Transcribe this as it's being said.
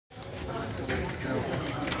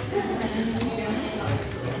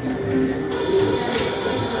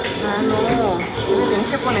Ah, no. Tienes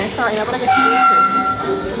que poner esta vaina para que escuches.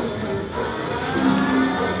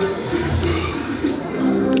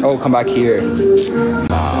 Oh, come back here.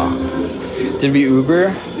 Did we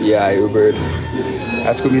Uber? Yeah, I Ubered.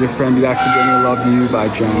 That's gonna be the friend you accidentally love you by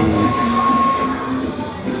John.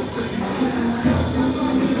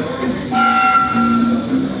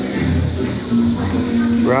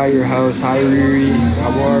 We're at your house. Hi, Riri.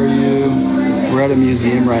 How are you? We're at a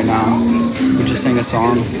museum right now. We just sang a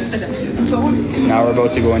song. Now we're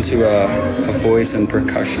about to go into a voice and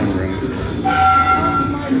percussion room.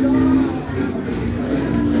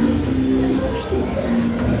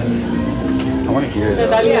 I want to hear it.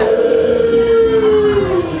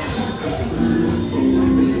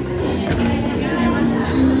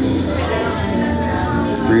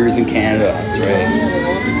 Riri's in Canada. That's right.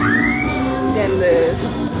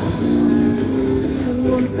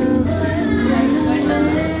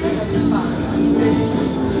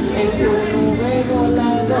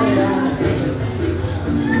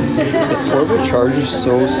 This portable charger is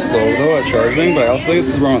so slow though at charging, but I also think it's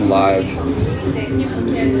because we're on live.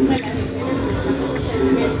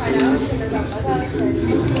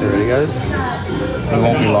 Okay, ready guys? It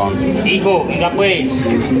won't be long. He's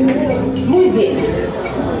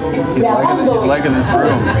liking this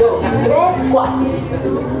room.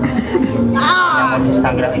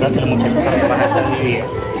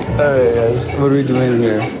 Alright guys, what are we doing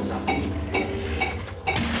here?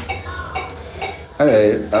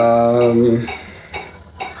 Alright,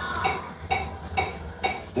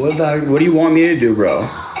 what do you want me to do, bro?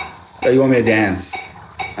 Oh, you want me to dance?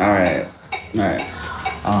 Alright.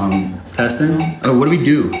 Testing? Oh, what do we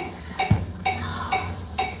do?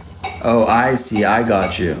 Oh, I see, I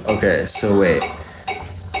got you. Okay, so wait.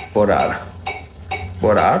 Borar.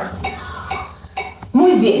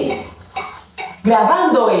 Muy bien.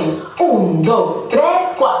 Grabando en 1, 2,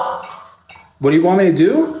 3, 4. What do you want me to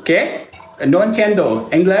do? ¿Qué? No entiendo.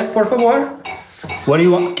 Inglés, por favor. What do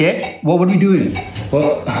you want? ¿Qué? What are we doing?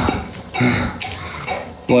 What?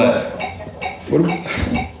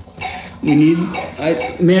 We need...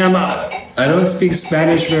 Ma'am, I don't speak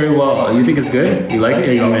Spanish very well. You think it's good? You like it?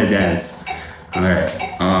 Yeah, you want me to dance? Alright.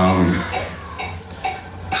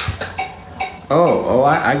 Oh,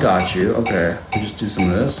 I got you. Okay. We'll just do some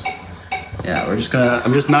of this. Yeah,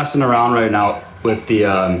 I'm just messing around right now with the,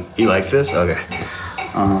 you like this? Okay.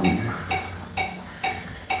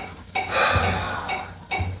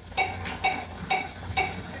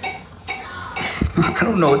 I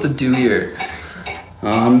don't know what to do here.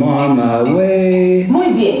 I'm on my way.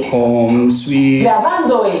 Muy bien. Home sweet.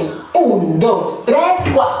 Grabando en 1, 2, 3,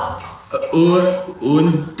 4.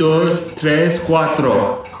 1, 2, 3,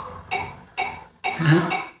 4.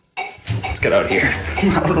 Let's get out of here.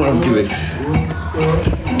 I don't know what I'm doing.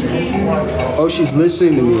 Oh, she's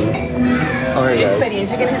listening to me. Alright guys.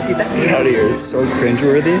 Get out of here. It's so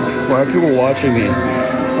cringeworthy. Why are people watching me?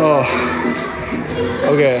 Oh.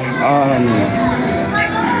 Okay. Alright,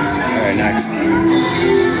 next.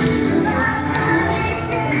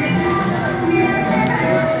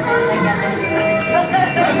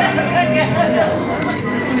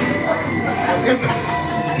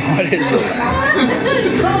 What is this?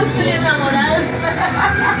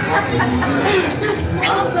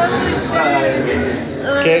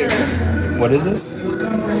 Okay, what is this?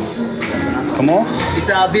 Come on. It's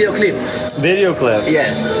a video clip. Video clip.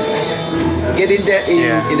 Yes. Get in there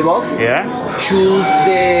in the box. Yeah. Choose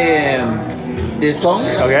the song.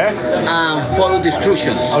 Okay. And follow the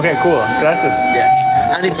instructions. Okay, cool. Gracias. Yes.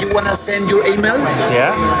 And if you wanna send your email,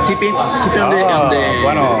 yeah, keep it on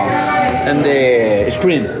the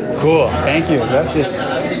screen. Cool. Thank you. Gracias.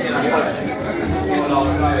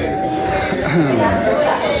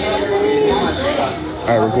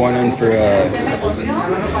 Alright, we're going in for a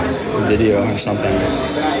video or something. I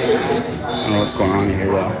don't know what's going on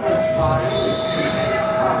here though.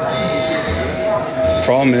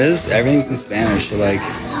 Problem is, everything's in Spanish, so like,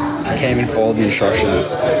 I can't even follow the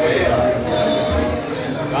instructions.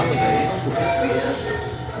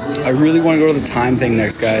 I really want to go to the time thing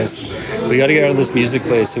next, guys. We got to get out of this music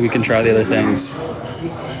place so we can try the other things.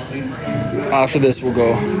 After this, we'll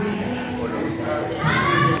go.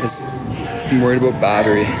 Because I'm worried about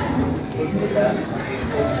battery.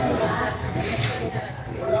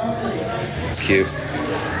 It's cute.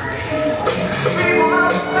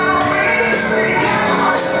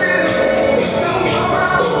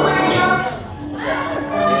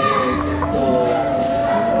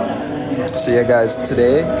 So yeah guys,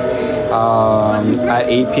 today at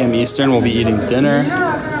 8 p.m. Eastern we'll be eating dinner.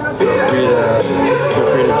 Feel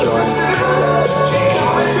free to join.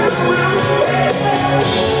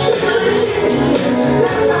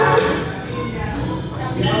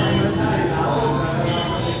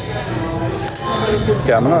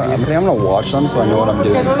 Okay, I think I'm gonna watch them so I know what I'm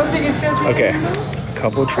doing. Okay, a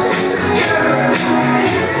couple of tracks.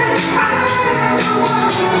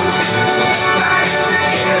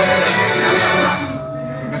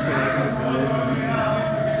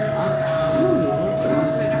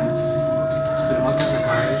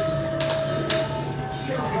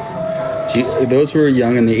 Those who were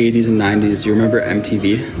young in the 80s and 90s, you remember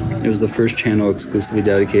MTV? It was the first channel exclusively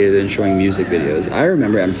dedicated in showing music videos. I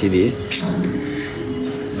remember MTV.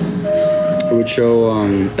 It would show,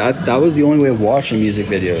 that was the only way of watching music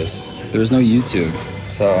videos. There was no YouTube.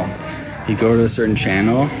 So you'd go to a certain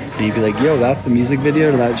channel and you'd be like, yo, that's the music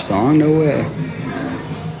video to that song? No way.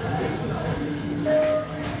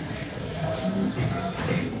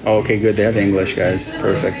 Oh, okay, good. They have English, guys.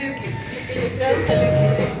 Perfect.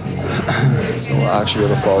 So we'll actually be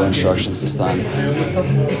able to follow instructions this time.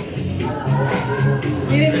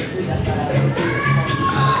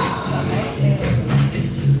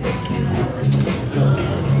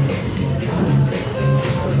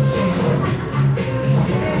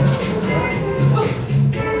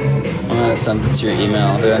 I'm gonna send it to your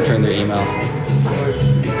email. They're entering their email.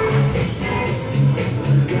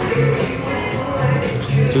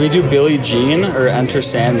 Do we do Billie Jean or Enter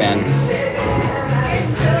Sandman?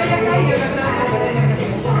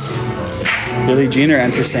 Billie Jean or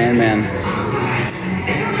Enter Sandman?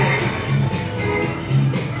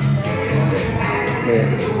 Wait.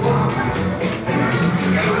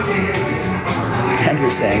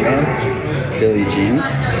 Enter Sandman? Billie Jean? We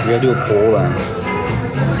gotta do a poll then.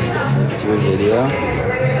 It's your video.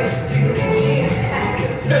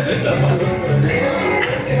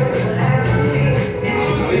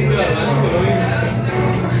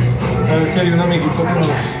 A ver si hay un amiguito que nos...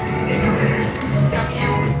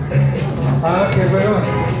 Ah, qué bueno.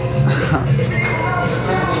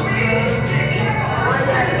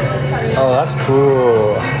 Oh, that's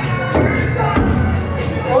cool.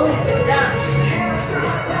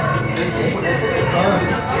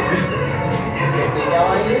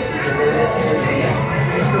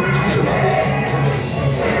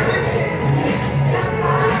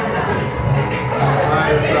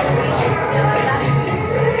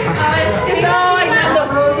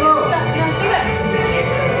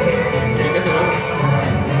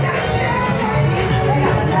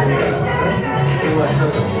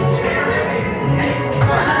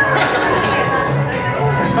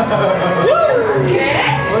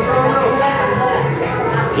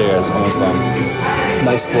 Okay guys, almost done.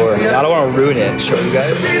 Nice floor. I don't want to ruin it. Show you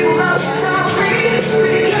guys.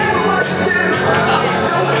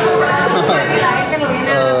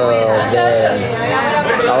 Oh man.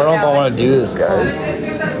 I don't know if I want to do this, guys.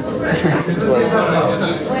 This is like,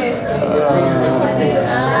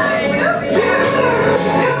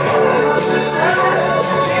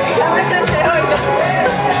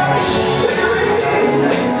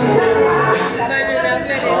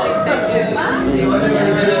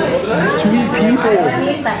 there's too many people.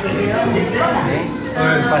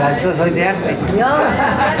 Para eso soy de arte.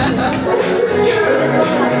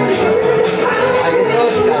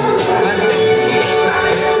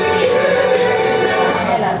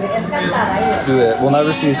 Do it. We'll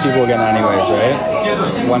never see these people again anyways, right?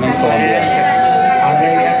 One in Colombia.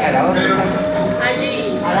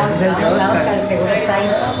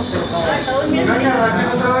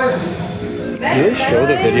 Do they show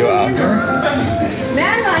the video after?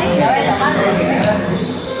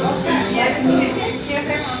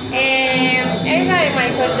 Es la de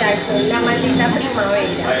Michael Jackson, La Maldita Primavera.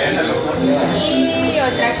 Y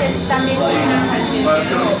otra que es también una canción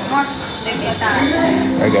de Pietà.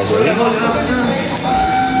 Alright guys, ready?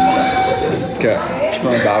 Okay, just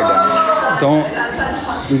put my bag down.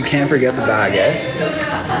 We can't forget the bag, eh?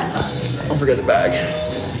 Don't forget the bag.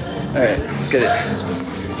 Alright, let's get it.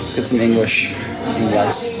 Let's get some English.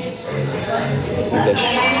 English.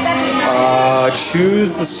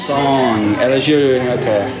 Choose the song.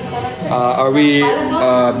 Okay. Are we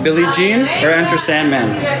Billie Jean or Enter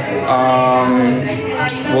Sandman?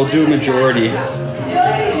 We'll do majority.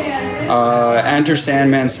 Enter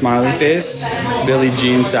Sandman, smiley face. Billie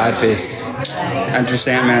Jean, sad face. Enter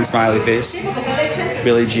Sandman, smiley face.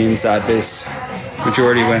 Billie Jean, sad face.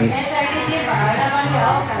 Majority wins.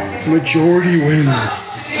 Majority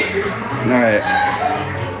wins. Alright.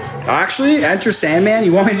 Actually, Enter Sandman?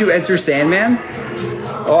 You want me to do Enter Sandman?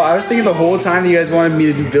 Oh, I was thinking the whole time you guys wanted me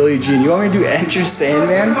to do Billie Jean. You want me to do Enter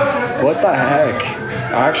Sandman? What the heck?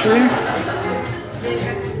 Actually?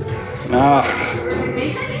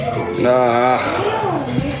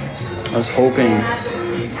 I was hoping.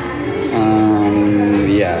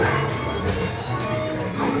 Yeah.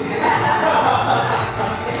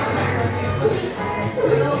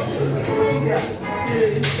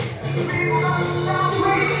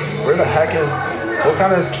 Where the heck is? What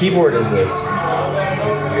kind of keyboard is this?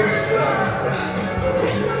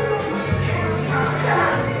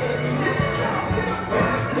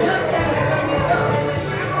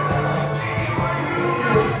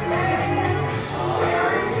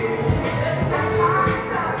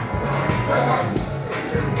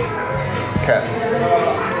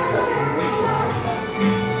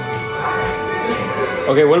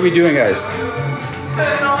 Okay, what are we doing, guys?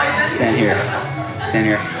 Stand here. Stand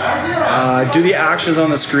here. Do the actions on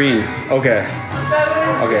the screen. Okay.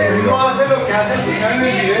 Okay, here we go.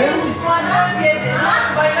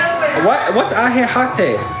 What's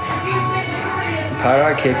ajejate?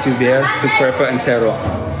 Para que tú veas tu cuerpo entero.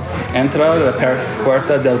 Entra de la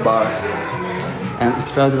puerta del bar.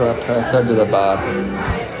 Entra de la puerta del bar.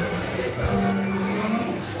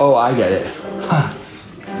 Oh, I get it.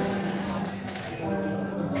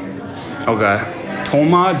 Okay.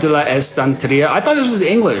 Toma de la estanteria. I thought this was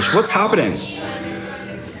English. What's happening?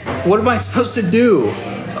 What am I supposed to do?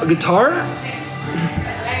 A guitar?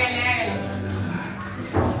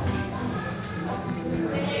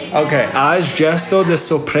 Okay. Haz gesto de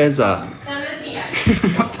sorpresa.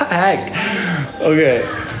 What the heck? Okay.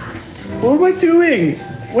 What am I doing?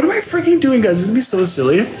 What am I freaking doing, guys? This is gonna be so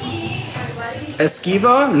silly.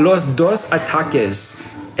 Esquiva los dos ataques.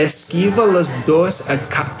 Esquiva los dos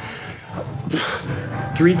ataques.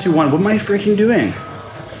 3, 2, 1. What am I freaking doing?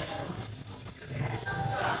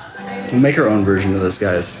 We'll make our own version of this,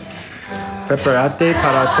 guys. Preparate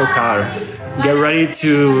para tocar. Get ready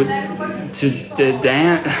to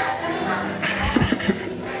dance.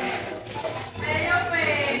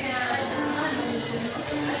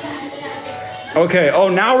 Okay. Oh,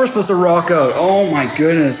 now we're supposed to rock out. Oh my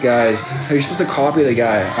goodness, guys. You're supposed to copy the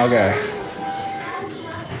guy. Okay.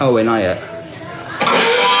 Oh wait, not yet.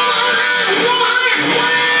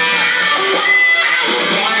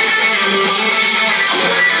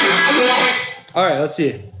 All right, let's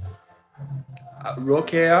see.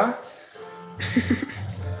 Rokea.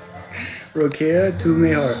 Rokea tu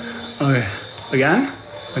mejor. Okay. Again?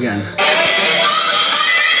 Again.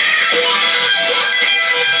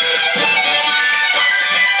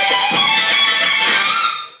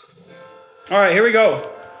 All right, here we go.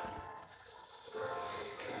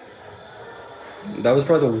 That was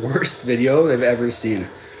probably the worst video they've ever seen.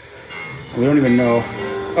 We don't even know.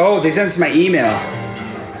 Oh, they sent it to my email.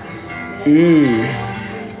 I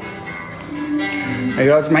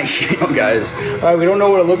got to my email, guys. Alright, we don't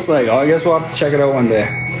know what it looks like. I guess we'll have to check it out one day.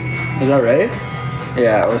 Is that right?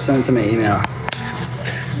 Yeah, we'll send it to my email.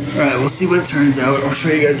 Alright, we'll see what it turns out. I'll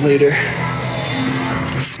show you guys later.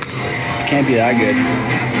 Can't be that good.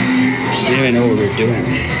 We didn't even know what we were doing.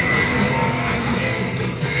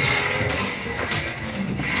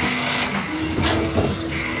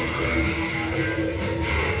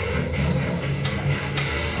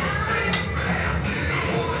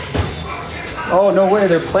 Oh, no way,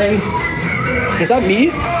 they're playing. Is that me?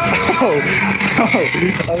 Oh,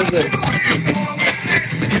 that was it.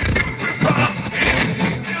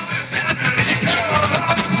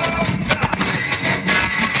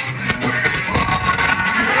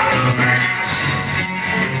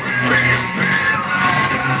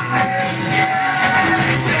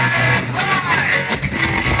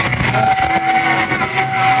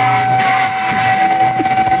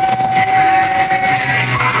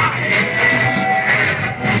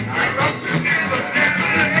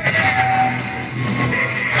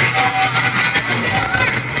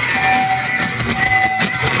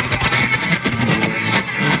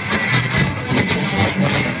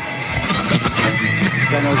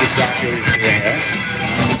 That knows exactly what he's doing, eh?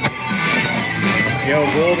 Yo,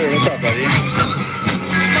 Boulder, what's up, buddy? I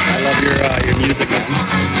love your music, man.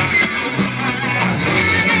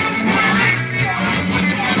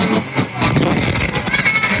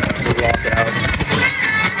 We'll rock it out.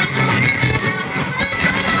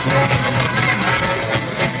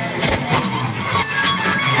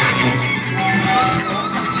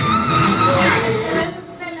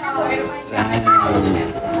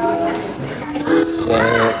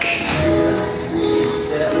 Sick.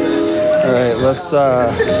 All right, let's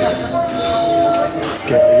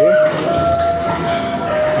get out of here.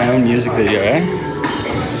 My own music video, eh?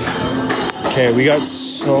 Okay, we got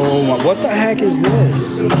so much. What the heck is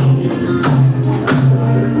this?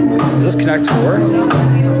 Is this Connect 4?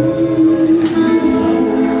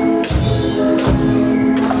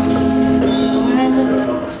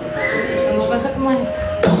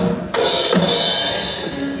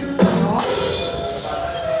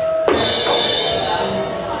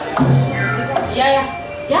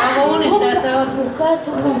 Hago uno y te hace otro. Busca a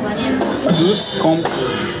tu compañero. Tus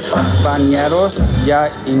compañeros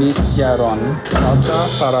ya iniciaron. Salta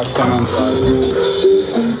para comenzar.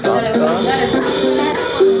 Salta.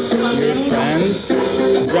 Friends.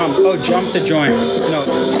 Jump. Oh, jump to join. No.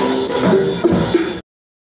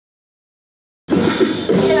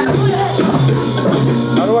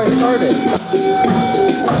 How do I start it?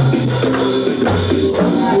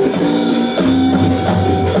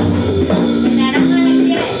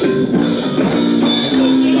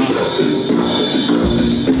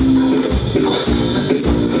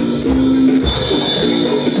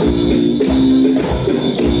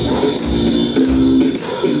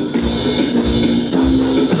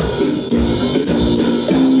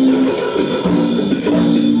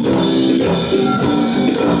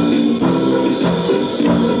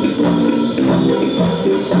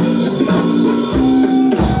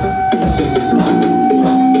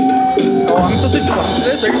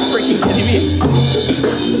 Are you freaking kidding me?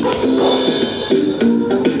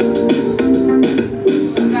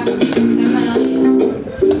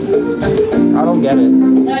 I don't get it.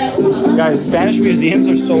 Guys, Spanish museums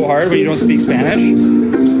are so hard when you don't speak Spanish.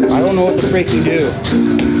 I don't know what to freaking do.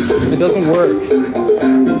 It doesn't work.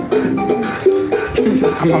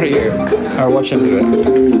 I'm out of here. Alright, watch him do it.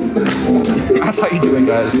 That's how you do it,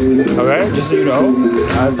 guys. Okay? Just so you know,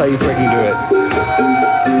 that's how you freaking do it.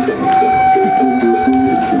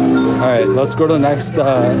 Alright, let's go to the next,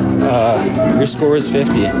 your score is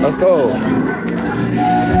 50. Let's go.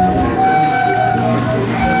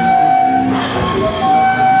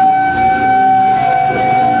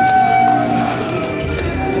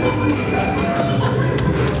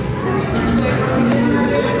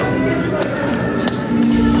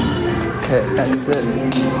 Okay, exit.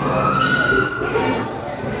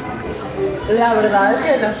 La verdad es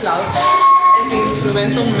que la flauta es mi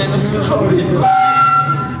instrumento menos favorito.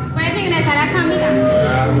 Puedes ingresar acá, mira.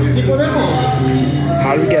 Sí podemos.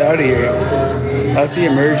 How do we get out of here? That's the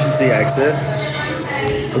emergency exit.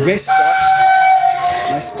 Am I stuck?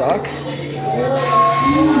 Am I stuck?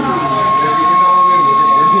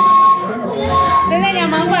 Se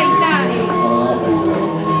llaman paisajes.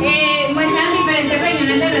 Muestran diferentes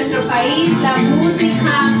regiones de nuestro país, la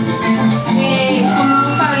música, cómo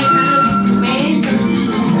fabrican los instrumentos.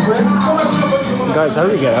 Guys, how do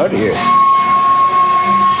we get out of here?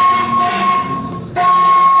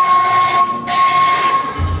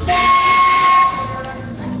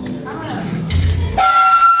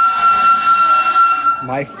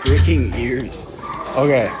 My freaking ears.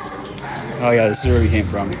 Okay. Oh yeah, this is where we came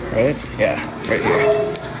from, right? Yeah, right here.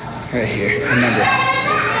 Right here. Remember.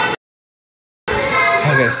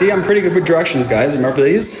 Okay, see, I'm pretty good with directions, guys. Remember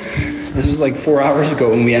these? This was like 4 hours ago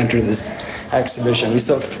when we entered this exhibition. We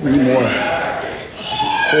still have 3 more.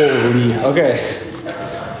 Holy. Okay.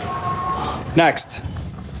 Next.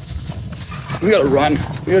 We gotta run.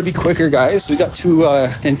 We gotta be quicker, guys. We got too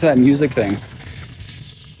into that music thing.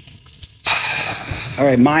 All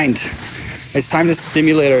right, mind. It's time to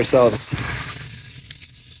stimulate ourselves.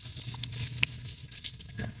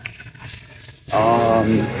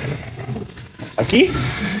 Aquí?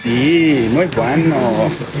 Sí, muy bueno.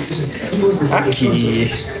 Aquí.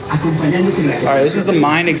 All right, this is the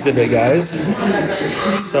mind exhibit, guys.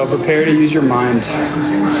 So prepare to use your mind.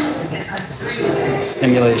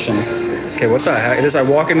 Stimulation. Okay, what the heck? I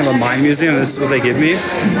walk into the mind museum, this is what they give me?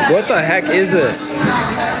 What the heck is this?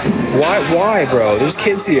 Why, bro? There's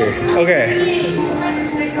kids here. Okay.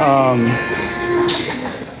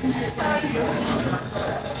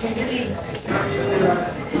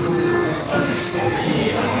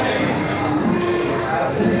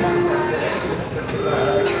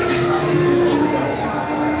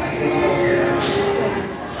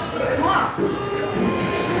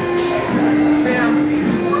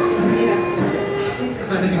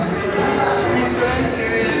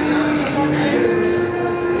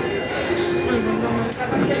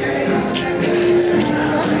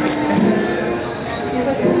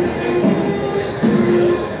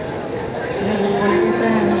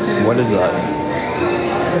 What is that?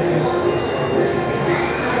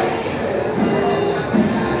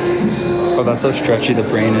 Oh, that's how stretchy the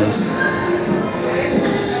brain is.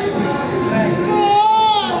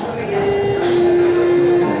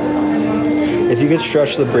 If you could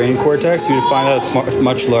stretch the brain cortex, you would find that it's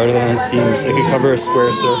much larger than it seems. It could cover a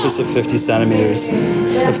square surface of 50 centimeters.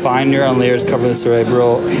 The fine neuron layers cover the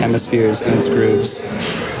cerebral hemispheres and its grooves.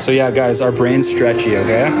 So yeah, guys, our brain's stretchy,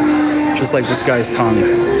 okay? Just like this guy's tongue.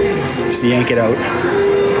 Just yank it out.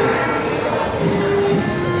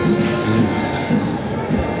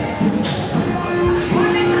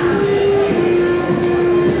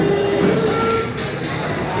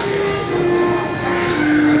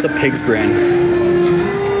 That's a pig's brain.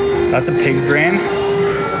 That's a pig's brain.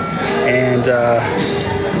 And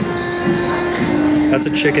that's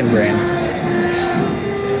a chicken brain.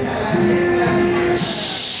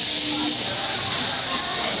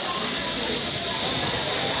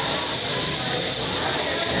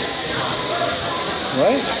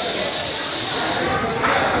 What?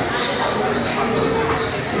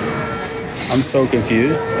 I'm so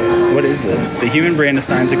confused. What is this? The human brain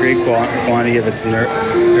assigns a great quantity of its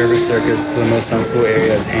nervous circuits to the most sensible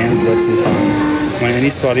areas, hands, lips, and tongue. When any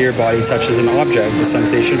spot of your body touches an object, the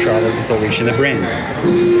sensation travels until reaching the brain.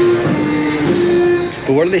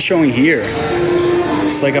 But what are they showing here?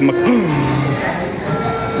 It's like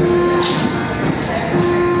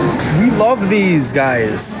we love these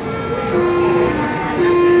guys.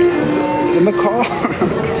 The macaque.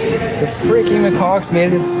 The freaking macaques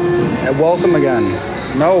made its welcome again.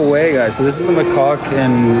 No way, guys. So this is the macaque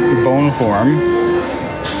in bone form.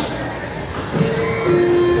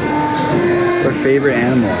 It's our favorite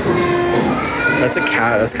animal. That's a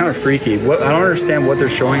cat. That's kind of freaky. What? I don't understand what they're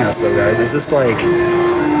showing us, though, guys. Is this like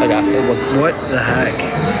what the heck?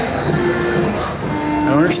 I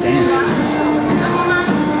don't understand.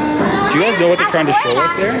 Do you guys know what they're trying to show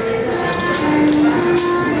us there?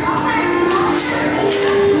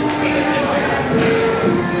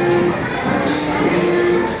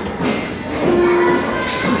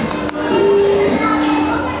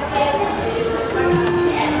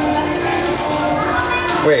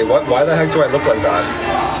 Wait, what? Why the heck do I look like that?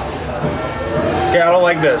 Okay, I don't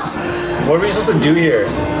like this. What are we supposed to do here?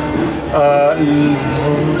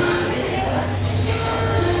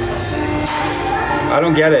 I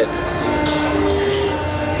don't get it.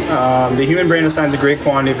 The human brain assigns a great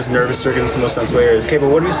quantity of its nervous circuits to the most sensible areas. Okay, but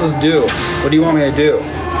what are we supposed to do? What do you want me to do?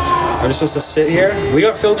 I'm just supposed to sit here? We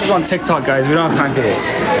got filters on TikTok, guys. We don't have time for this.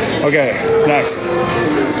 Okay, next.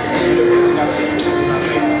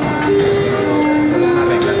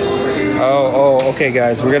 Oh, okay,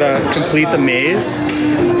 guys. We're gonna complete the maze,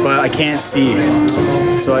 but I can't see.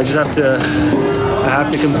 So I just have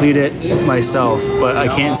to complete it myself, but I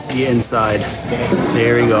can't see inside. So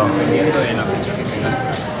here we go.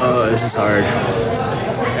 Oh, this is hard.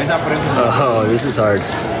 Oh, this is hard.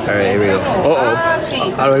 All right, here we go. Uh-oh.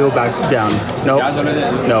 How do I go back down? Nope.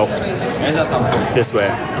 No. This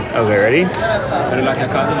way. Okay, ready?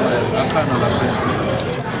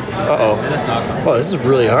 Uh-oh. Oh, this is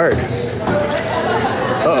really hard.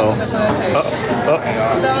 Uh-oh.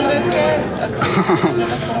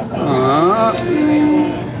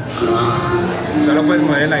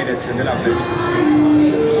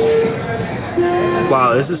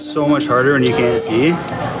 Wow, this is so much harder when you can't see.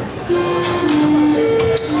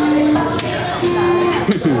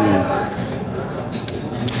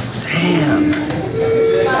 Damn.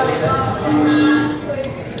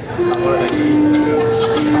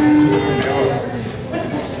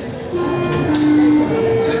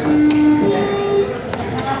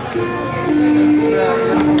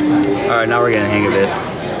 All right, now we're getting the hang of it.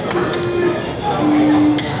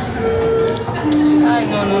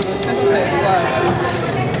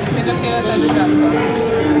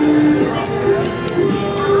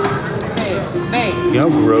 You know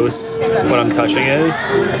how gross what I'm touching is?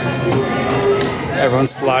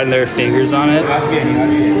 Everyone's sliding their fingers on it.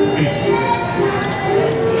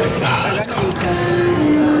 Let's go.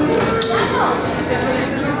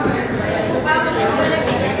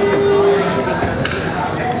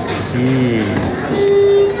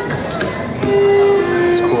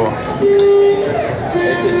 It's cool.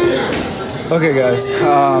 Okay, guys,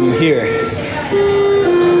 here.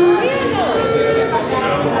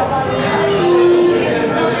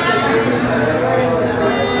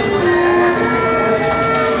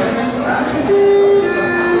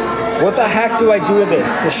 What the heck do I do with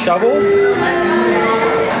this? The shovel?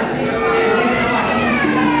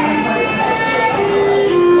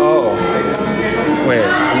 Oh. Wait,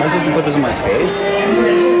 am I supposed to put this in my face?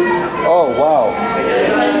 Oh, wow.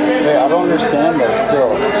 Wait, I don't understand though,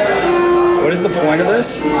 still. What is the point of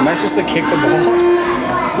this? Am I supposed to kick the ball?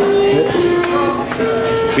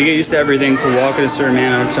 We get used to everything, to walk in a certain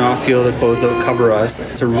manner, to not feel the clothes that cover us,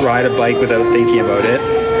 to ride a bike without thinking about it.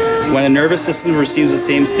 When the nervous system receives the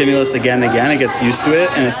same stimulus again and again, it gets used to it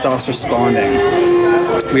and it stops responding.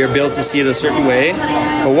 We are built to see it a certain way,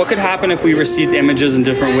 but what could happen if we received images in a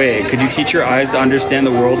different way? Could you teach your eyes to understand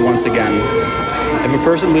the world once again? If a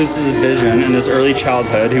person loses his vision in his early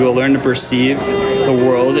childhood, he will learn to perceive the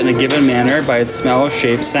world in a given manner by its smell,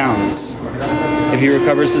 shape, sounds. If he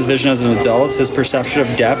recovers his vision as an adult, his perception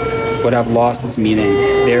of depth would have lost its meaning.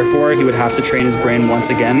 Therefore, he would have to train his brain once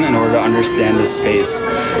again in order to understand this space.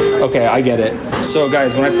 Okay, I get it. So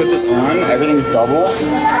guys, when I put this on, everything's double.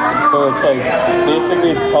 So it's like,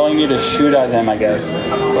 basically it's telling me to shoot at them, I guess.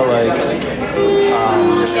 But like, I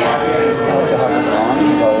have to have this on,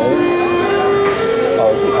 is that right?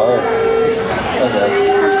 Oh, this is hard. Okay.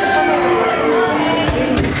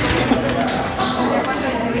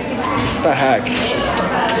 What the heck?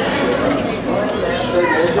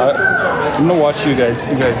 I'm gonna watch you guys.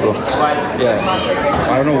 You guys go. Yeah.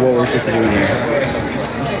 I don't know what we're supposed to do in here.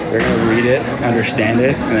 We're gonna read it, understand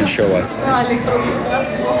it, and then show us.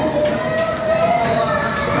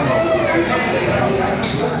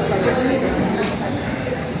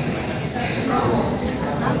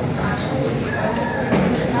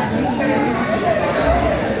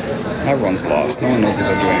 Everyone's lost. No one knows what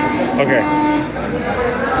they're doing. Okay.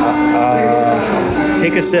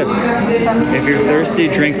 Take a sip. If you're thirsty,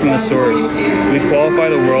 drink from the source. We qualify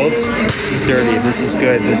the world. This is dirty. This is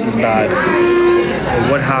good. This is bad. But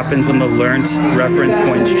what happens when the learnt reference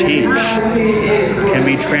points change? Can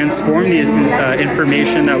we transform the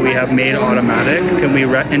information that we have made automatic? Can we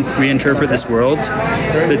reinterpret this world?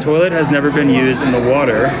 The toilet has never been used in the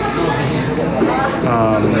water.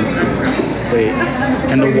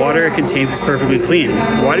 And the water it contains is perfectly clean.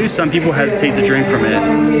 Why do some people hesitate to drink from it?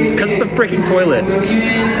 Because it's a freaking toilet.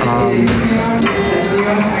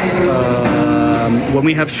 When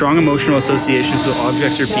we have strong emotional associations with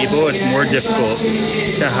objects or people, it's more difficult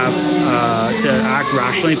to have to act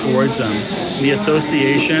rationally towards them. The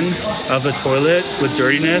association of a toilet with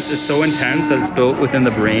dirtiness is so intense that it's built within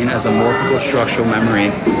the brain as a morphical structural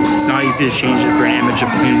memory. It's not easy to change it for an image of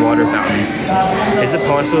clean water fountain. Is it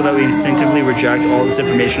possible that we instinctively reject all this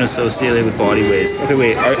information associated with body waste? Okay,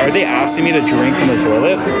 wait, are they asking me to drink from the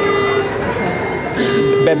toilet?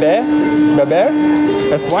 Bebé? Bebé?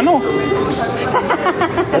 Es bueno?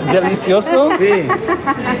 Es delicioso?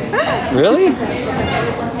 Really?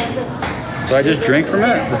 So I just drink from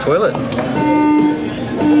it? The toilet?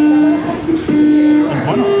 Es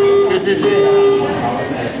bueno. Sí, sí, sí.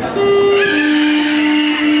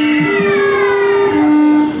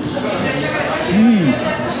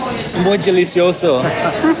 Muy delicioso.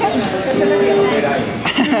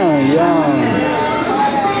 Yum.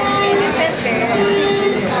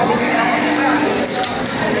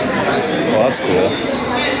 Oh, that's cool.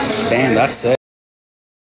 Damn, that's sick.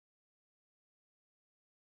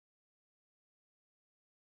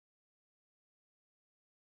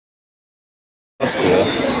 That's cool.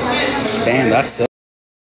 Damn, that's sick.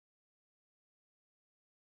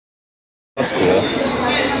 That's cool.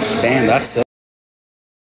 Damn, that's sick.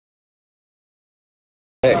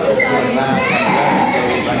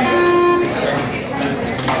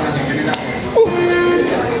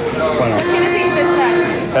 Bueno.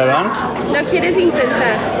 ¿Perdón? ¿Lo quieres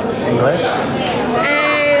intentar? English?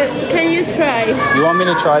 Can you try? You want me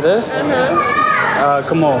to try this?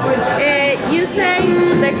 Come on. You say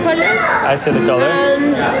the color. I say the color.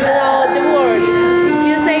 And the word.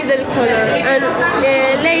 You say the color. And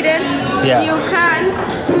later you can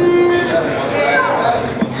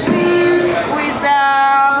with the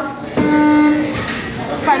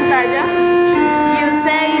pantalla. You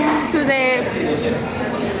say it to the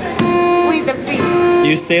with the feet.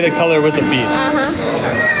 You say the color with the feet.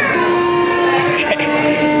 Okay.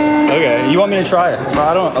 Okay. You want me to try it?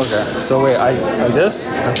 I don't. Okay. So wait. Like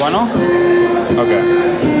this. Es bueno. Okay.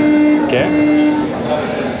 Okay.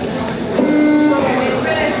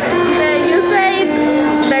 You say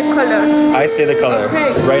the color. I say the color.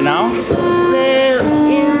 Okay. Right now. In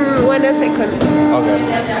 1 second. Okay.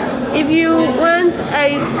 If you want,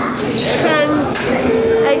 I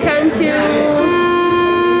can to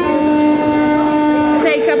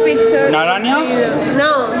take a picture. Naranja?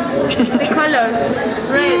 No, the color,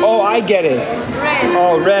 red. Oh, I get it. Red.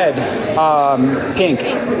 Oh, red. Pink.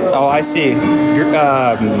 Oh, I see.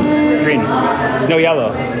 Green. No,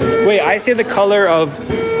 yellow. Wait, I say the color of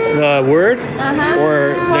the word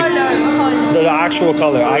or the actual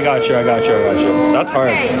color. I got you. That's hard.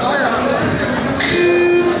 Okay.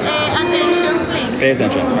 Attention, please. Pay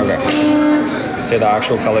attention. Okay. Say the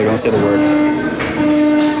actual color. Don't say the word.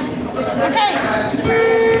 Okay.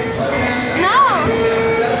 No.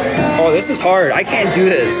 Oh, this is hard. I can't do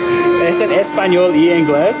this. Es en español y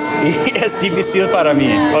inglés. Y es difícil para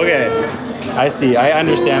mí. Okay. I see. I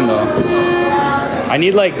understand though. I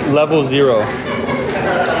need like level 0.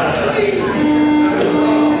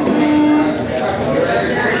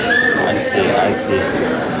 I see.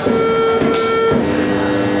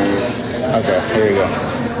 Okay, here we go.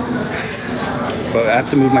 But I have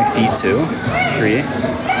to move my feet too. 3, 2,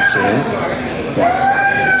 1.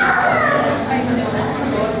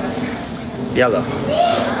 Yellow.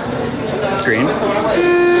 Green.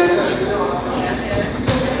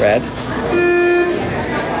 Red.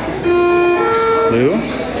 Blue.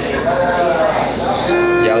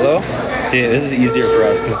 Yellow. See, this is easier for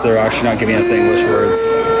us because they're actually not giving us the English words.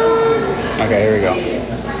 Okay, here we go.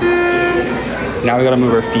 Now we gotta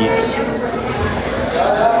move our feet.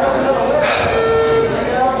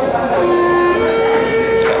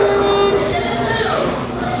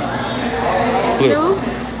 Blue.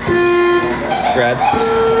 Red.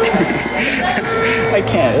 I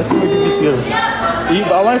can't. That's what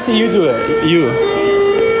I want to see you do it. You.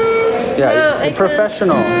 Yeah, No, you're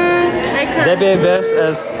professional. I can't. Debes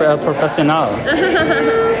es profesional.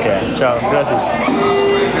 Okay, ciao. Gracias.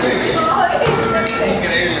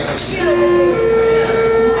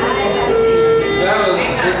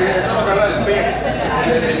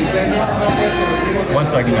 One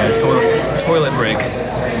second, guys. Toilet break.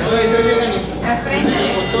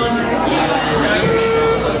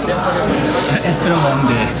 It's been a long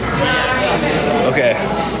day. Okay.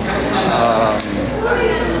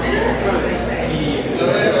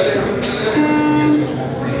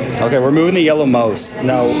 Okay, we're moving the yellow mouse.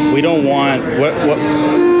 No, we don't want what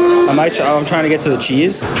I'm trying to get to the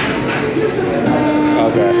cheese.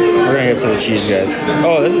 Okay, we're gonna get to the cheese, guys.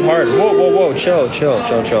 Oh, this is hard. Whoa, chill,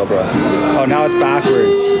 bro. Oh, now it's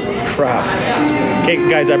backwards. Crap. Okay,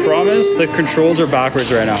 guys, I promise the controls are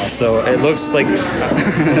backwards right now, so it looks like.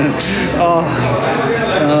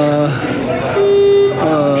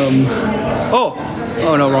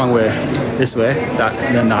 Oh no, wrong way. This way, that,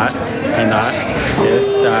 then that, and that,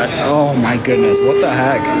 this, that. Oh my goodness, what the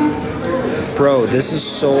heck? Bro, this is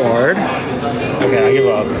so hard. Okay, I give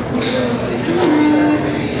up.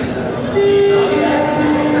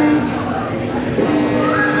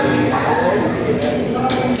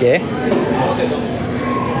 Okay.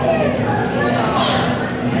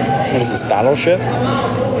 What is this, battleship?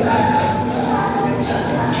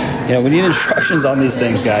 Yeah, we need instructions on these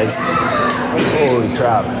things, guys. Holy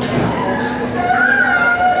crap.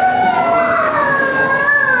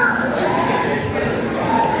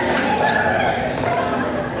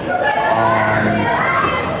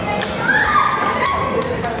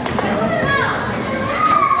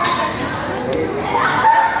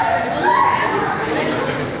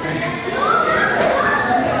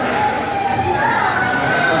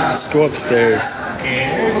 Let's go upstairs.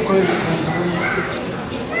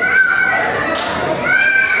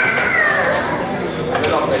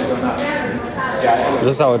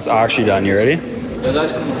 This is how it's actually done. You ready?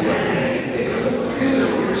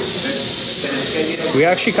 We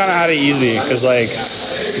actually kind of had it easy because, like,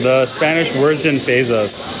 the Spanish words didn't faze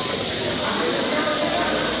us.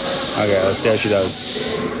 Okay, let's see how she does.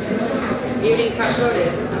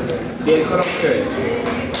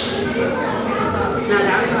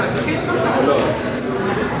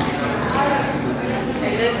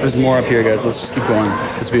 There's more up here, guys. Let's just keep going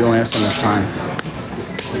because we only have so much time.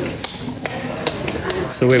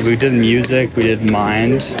 So wait, we did music, we did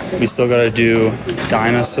mind. We still gotta do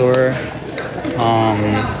dinosaur.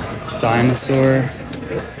 Dinosaur.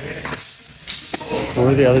 What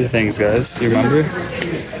were the other things, guys? Do you remember?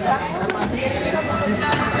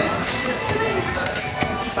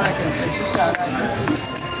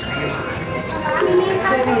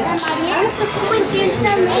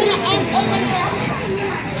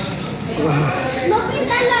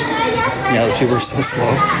 Yeah, those people are so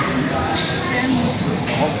slow.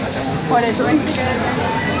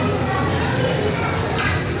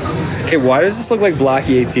 Okay, why does this look like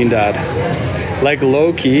Blackie 18 Dad? Like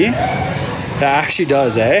low key? That actually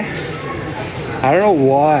does, eh? I don't know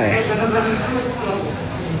why.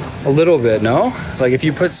 A little bit, no? Like if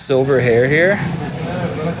you put silver hair here.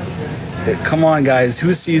 Come on, guys,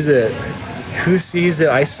 who sees it? Who sees it?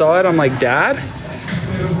 I saw it, I'm like, Dad?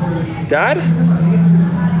 Dad?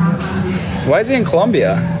 Why is he in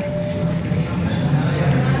Colombia?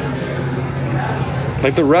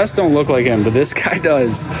 Like the rest don't look like him, but this guy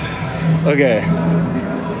does. Okay.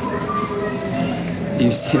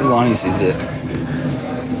 You see, Lonnie sees it.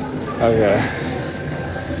 Okay.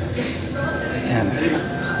 Damn it.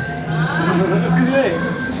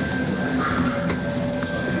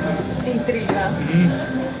 Intriga.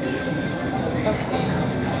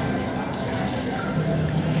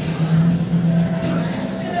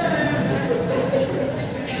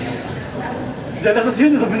 Ya estás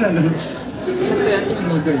haciendo, está pensando. I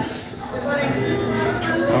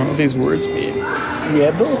don't know what these words mean.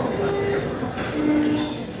 Miedo?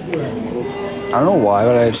 I don't know why,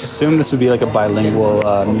 but I just assumed this would be like a bilingual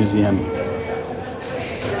museum.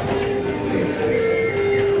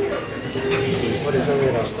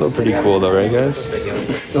 Still pretty cool though, right guys?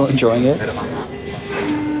 Still enjoying it?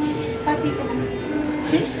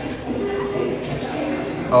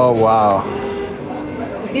 Oh wow.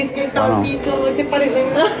 Dice que calcito se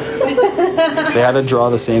parecen más. They had to draw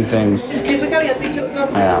the same things. Eso que habías dicho.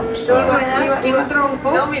 Yeah, so. Y un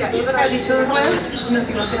tronco. No, mira, eso que habías dicho de ruedas.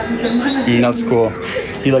 That's cool.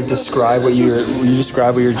 You like describe what you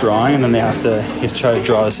describe what you're drawing, and then you have to try to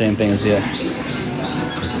draw the same thing as you.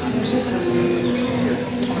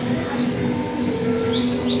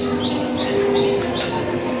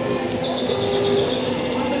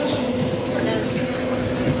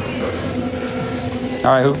 All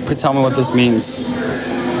right, who could tell me what this means?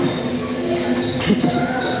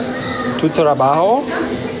 Tu trabajo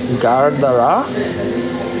guardará.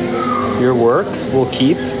 Your work will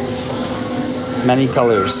keep many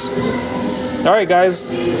colors. All right,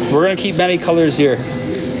 guys, we're gonna keep many colors here.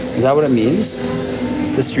 Is that what it means?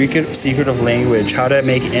 The secret of language, how to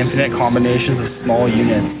make infinite combinations of small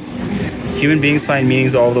units. Human beings find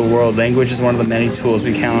meanings all over the world. Language is one of the many tools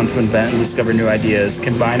we count on to invent and discover new ideas.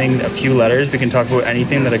 Combining a few letters, we can talk about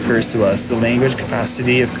anything that occurs to us. The language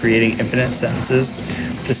capacity of creating infinite sentences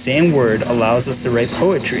with the same word allows us to write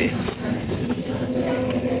poetry.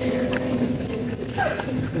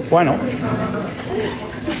 Why not?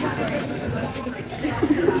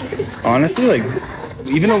 Honestly, like,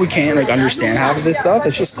 even though we can't like understand half of this stuff,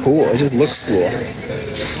 it's just cool. It just looks cool.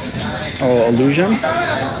 Oh, illusion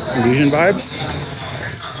vibes.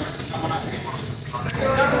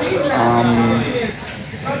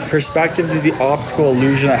 Perspective is the optical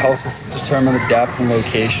illusion that helps us determine the depth and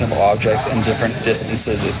location of objects in different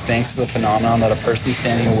distances. It's thanks to the phenomenon that a person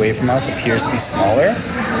standing away from us appears to be smaller,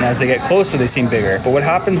 and as they get closer, they seem bigger. But what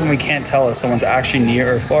happens when we can't tell if someone's actually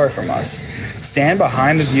near or far from us? Stand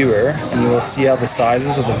behind the viewer, and you will see how the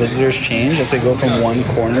sizes of the visitors change as they go from one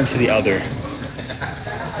corner to the other.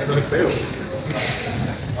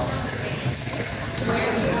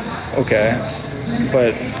 Okay,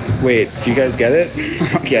 but wait, do you guys get it? I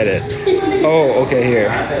don't get it. Oh, okay, here.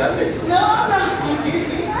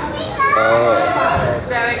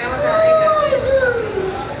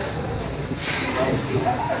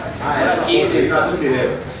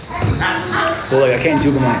 Well, like, I can't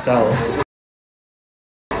do it myself.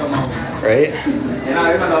 Right?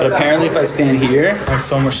 But apparently if I stand here, I'm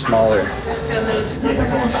so much smaller.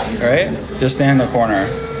 Right? Just stand in the corner.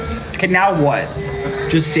 Okay, now what?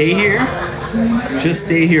 Just stay here. Just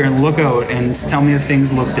stay here and look out and tell me if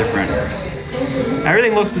things look different.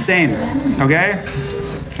 Everything looks the same, okay?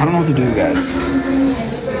 I don't know what to do, guys.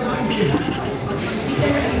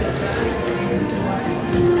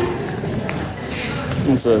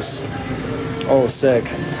 What's this? Oh, sick.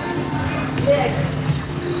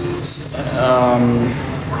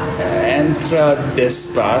 Entra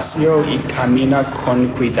despacio y camina con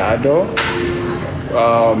cuidado.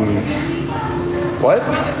 What?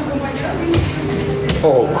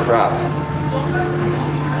 Oh, crap.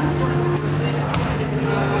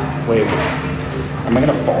 Wait, am I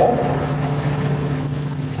gonna fall?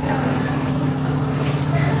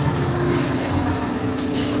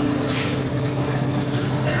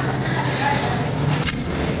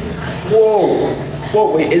 Whoa!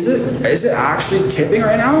 Whoa, wait, is it actually tipping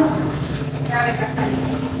right now?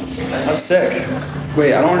 That's sick.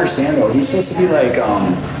 Wait, I don't understand though. He's supposed to be like,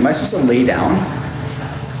 am I supposed to lay down?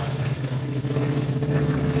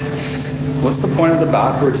 What's the point of the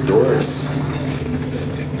backwards doors?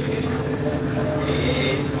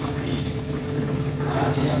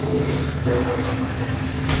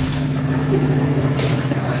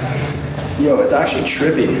 Yo, it's actually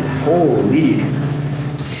trippy. Holy.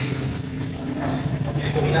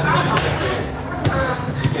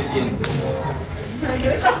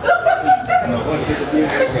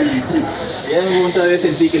 Ella me pregunta de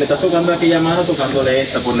sentir que le estás tocando aquella mano tocándole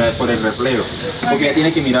esta por el reflejo. Porque ella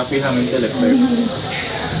tiene que mirar fijamente el espejo.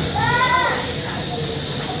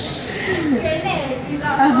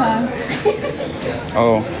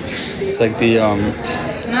 Oh, it's like the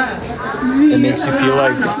it makes you feel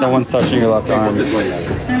like someone's touching your left arm.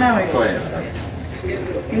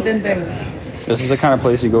 This is the kind of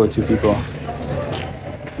place you go with two people.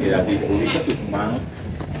 Mira, ubica tus manos.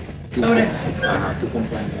 Ajá, tu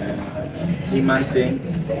compañera. Y mantén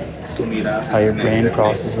tu mirada. That's how your brain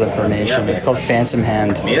processes information. It's called phantom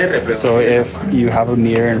hand. So if you have a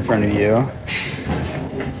mirror in front of you,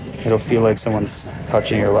 it'll feel like someone's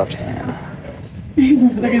touching your left hand. No,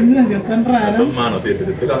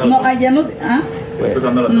 allá no. ¿Ah?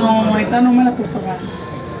 No, esta no me la puedo pagar.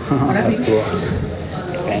 That's cool.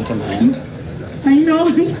 Phantom hand. I know.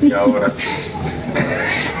 Y ahora.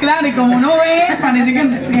 Claro, y como uno ve, parece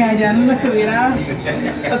que allá no lo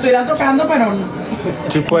estuviera tocando, pero no.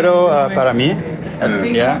 ¿Tú puedo para mí?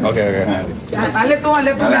 Sí. Yeah? Okay. Dale tú.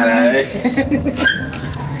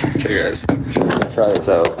 Okay, guys. Try this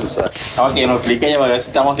out. One sec. Vamos, que nos explique ella para ver si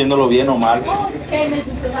estamos haciéndolo bien o mal.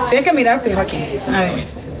 Tienes que mirar fijo aquí. A ver.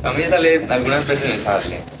 A mí sale, algunas veces me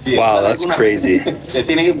sale. Sí, Wow, that's crazy.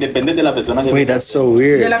 Depende de la persona que... Wait, that's so De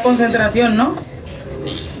weird. la concentración, ¿no?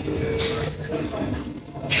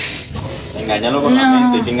 Engáñalo con la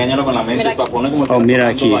mente, hay que engañarlo con la mente para poner como que Oh, está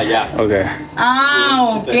mira tocando aquí. allá. Okay.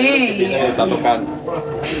 Ah, Se piensa que ok. está tocando.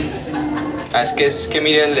 Es que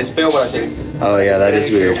mire el espejo para que Oh yeah, that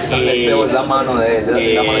is weird. el espejo es la mano de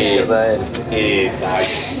él, la mano izquierda de él.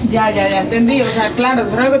 Exacto. Ya entendí. O sea, claro,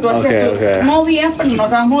 eso es lo que tú hacías. Okay. Tú movías, pero no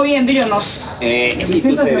estabas moviendo y yo no. Y Qué tú te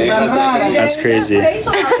sensación tan dejas rara. That's crazy.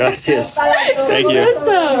 Gracias. Thank you.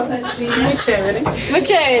 Muy chévere. Muy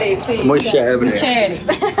chévere. Sí. Muy chévere. Chévere.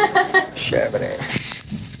 Chévere.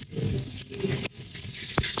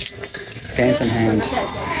 Pants in hand.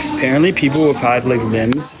 Apparently, people who have had like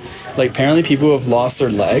limbs, like apparently people who have lost their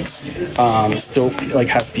legs, still like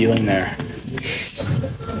have feeling there.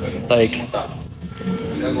 Like.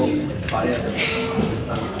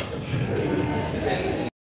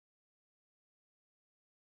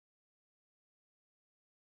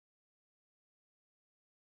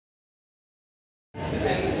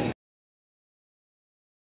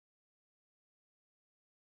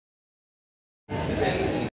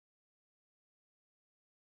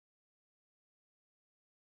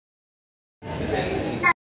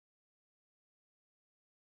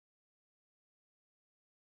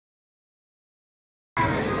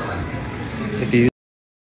 If you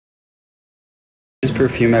use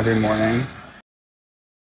perfume every morning,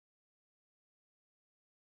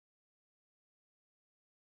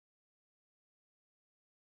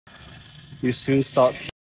 you soon stop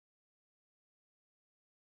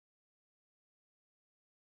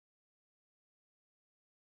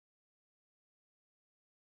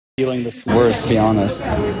feeling this worse, to be honest.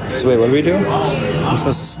 So wait, what do we do? I'm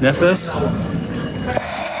supposed to sniff this?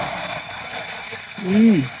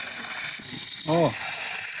 Oh.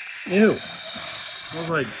 Ew. Smells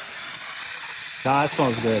like... That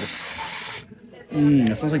smells good.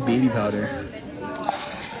 It smells like baby powder.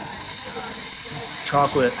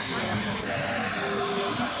 Chocolate.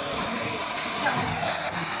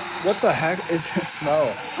 What the heck is this smell?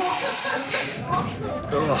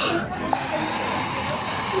 Ugh.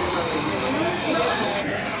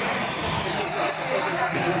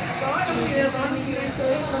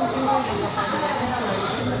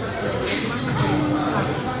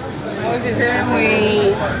 O si se ve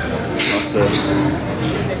muy... No sé.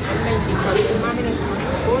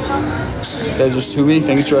 Guys, there's too many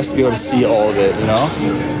things for us to be able to see all of it, you know?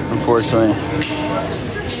 Unfortunately.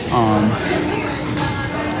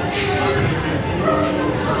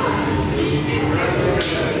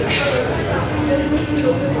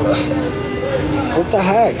 What the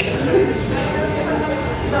heck?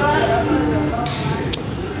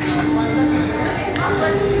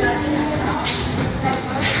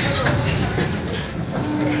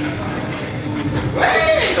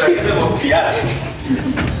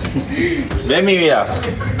 Ven mi vida.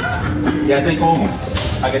 Ya sé cómo.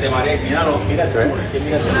 A que te marees. Míralo, mírate.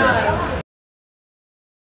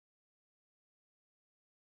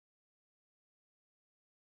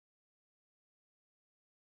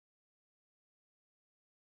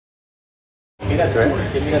 Mírate.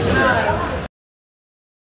 Mírate.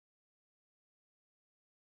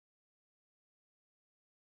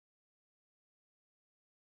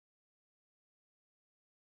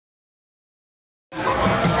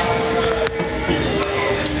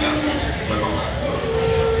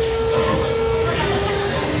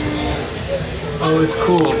 Oh, it's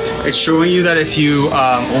cool. It's showing you that if you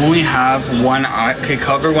only have one eye, okay,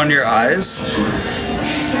 cover one of your eyes.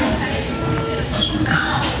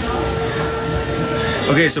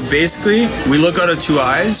 Okay, so basically, we look out of two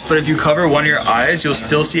eyes, but if you cover one of your eyes, you'll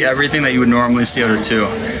still see everything that you would normally see out of two.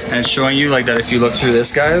 And it's showing you like that if you look through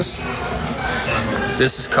this, guys,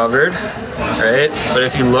 this is covered, right? But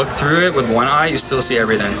if you look through it with one eye, you still see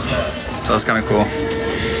everything. So that's kind of cool.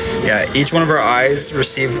 Yeah, each one of our eyes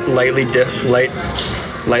receive lightly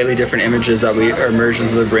different images that we are merged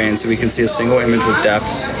into the brain, so we can see a single image with depth.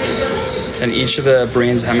 And each of the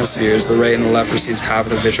brain's hemispheres, the right and the left, receives half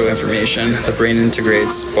of the visual information. The brain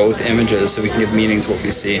integrates both images so we can give meaning to what we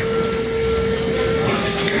see.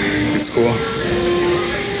 It's cool.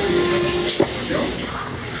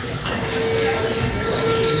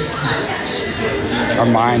 Our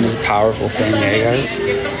mind is a powerful thing, yeah, guys?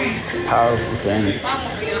 It's a powerful thing.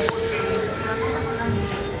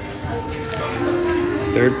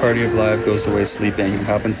 Third party of life goes away sleeping. It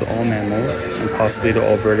happens to all mammals and possibly to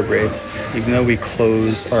all vertebrates. Even though we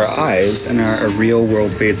close our eyes and our real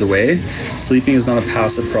world fades away, sleeping is not a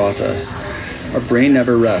passive process. Our brain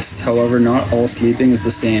never rests. However, not all sleeping is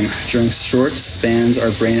the same. During short spans,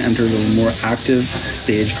 our brain enters a more active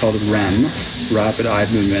stage called REM, rapid eye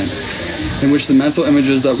movement, in which the mental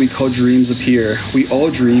images that we call dreams appear. We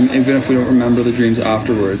all dream, even if we don't remember the dreams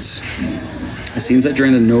afterwards. It seems that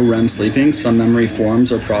during the no REM sleeping, some memory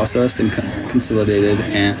forms are processed and consolidated,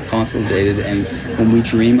 and when we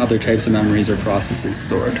dream, other types of memories are processed and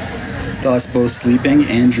stored. Thus, both sleeping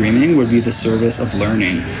and dreaming would be the service of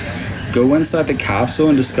learning. Go inside the capsule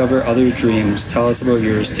and discover other dreams. Tell us about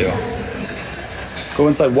yours too. Go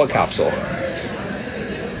inside what capsule?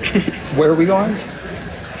 Where are we going?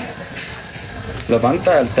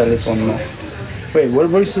 Levanta el teléfono. Wait, what are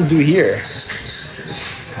we supposed to do here?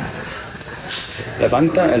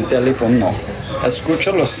 Levanta el teléfono.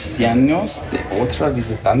 Escucha los sueños de otros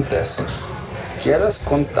visitantes. ¿Quieres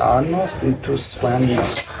contarnos tus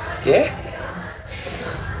sueños? ¿Qué?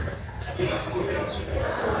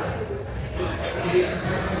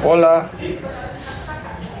 Hola.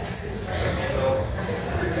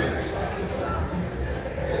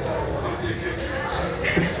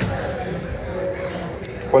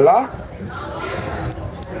 Hola.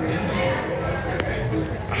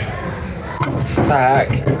 What the heck?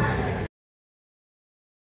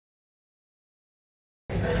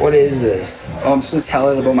 What is this? Oh, I'm supposed to tell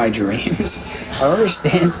it about my dreams? I don't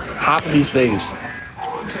understand half of these things.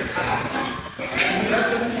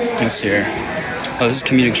 What's here? Oh, this is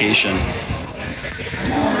communication.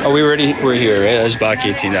 Oh, we're here, right? That's back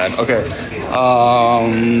 18, Dad. Okay.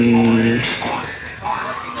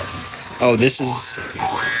 Oh, this is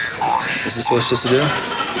what we're supposed to do?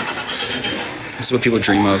 This is what people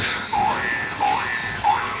dream of.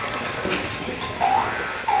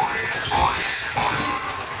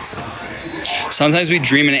 Sometimes we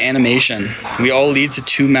dream in animation. We all lead to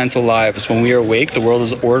two mental lives. When we are awake, the world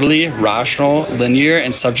is orderly, rational, linear,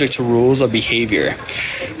 and subject to rules of behavior.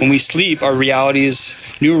 When we sleep, our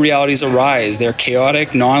new realities arise. They're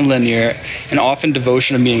chaotic, non-linear, and often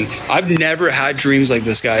devotion of meaning. I've never had dreams like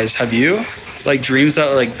this, guys. Have you? Like dreams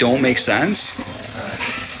that like don't make sense?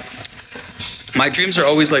 My dreams are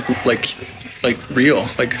always like real.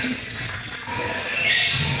 Like,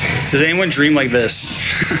 does anyone dream like this?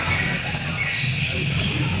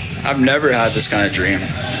 I've never had this kind of dream.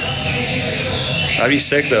 That'd be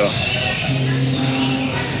sick though.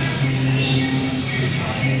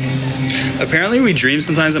 Apparently we dream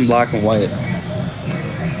sometimes in black and white.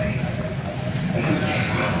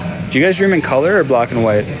 Do you guys dream in color or black and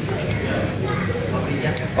white?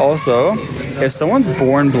 Also, if someone's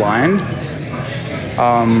born blind,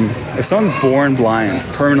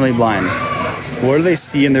 permanently blind, what do they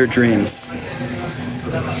see in their dreams?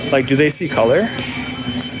 Like, do they see color?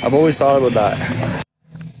 I've always thought about that.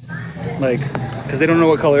 Like, because they don't know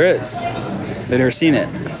what color is. They've never seen it.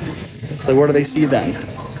 So what do they see then?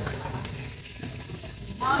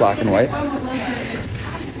 Black and white?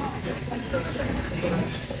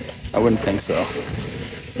 I wouldn't think so.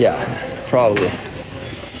 Yeah, probably.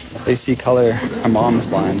 They see color. My mom's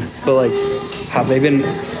blind. But like,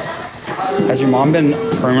 has your mom been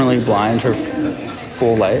permanently blind her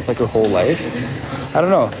full life, like her whole life? I don't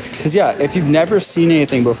know. Because yeah, if you've never seen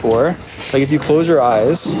anything before, like if you close your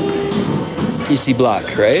eyes, you see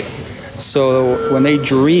black, right? So when they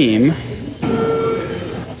dream,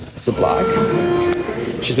 it's a black.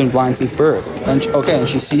 She's been blind since birth. And and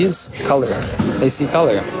she sees color. They see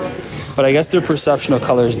color. But I guess their perception of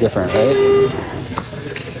color is different, right?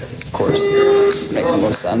 Of course. Makes the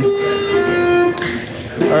most sense.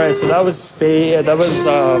 All right, so that was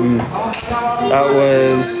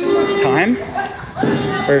time.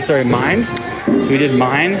 Or sorry, mind. So we did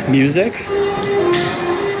mind, music,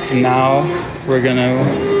 and now we're gonna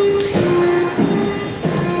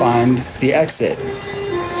find the exit.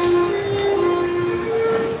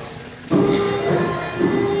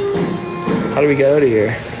 How do we get out of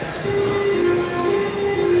here?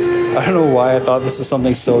 I don't know why I thought this was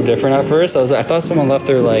something so different at first. I thought someone left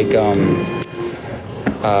their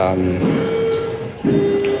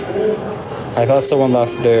I thought someone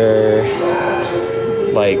left their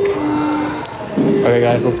okay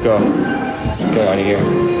guys, let's go. Let's get out of here.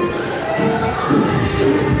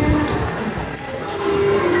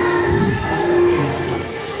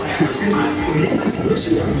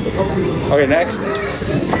 Okay, next.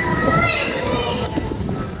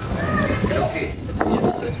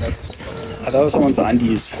 I thought it was someone's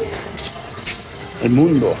undies. El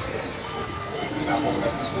mundo.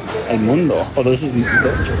 El mundo. Oh, this is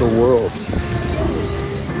the world.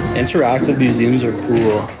 Interactive museums are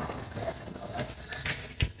cool.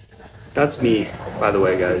 That's me, by the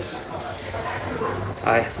way, guys.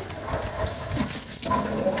 Hi.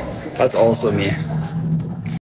 That's also me.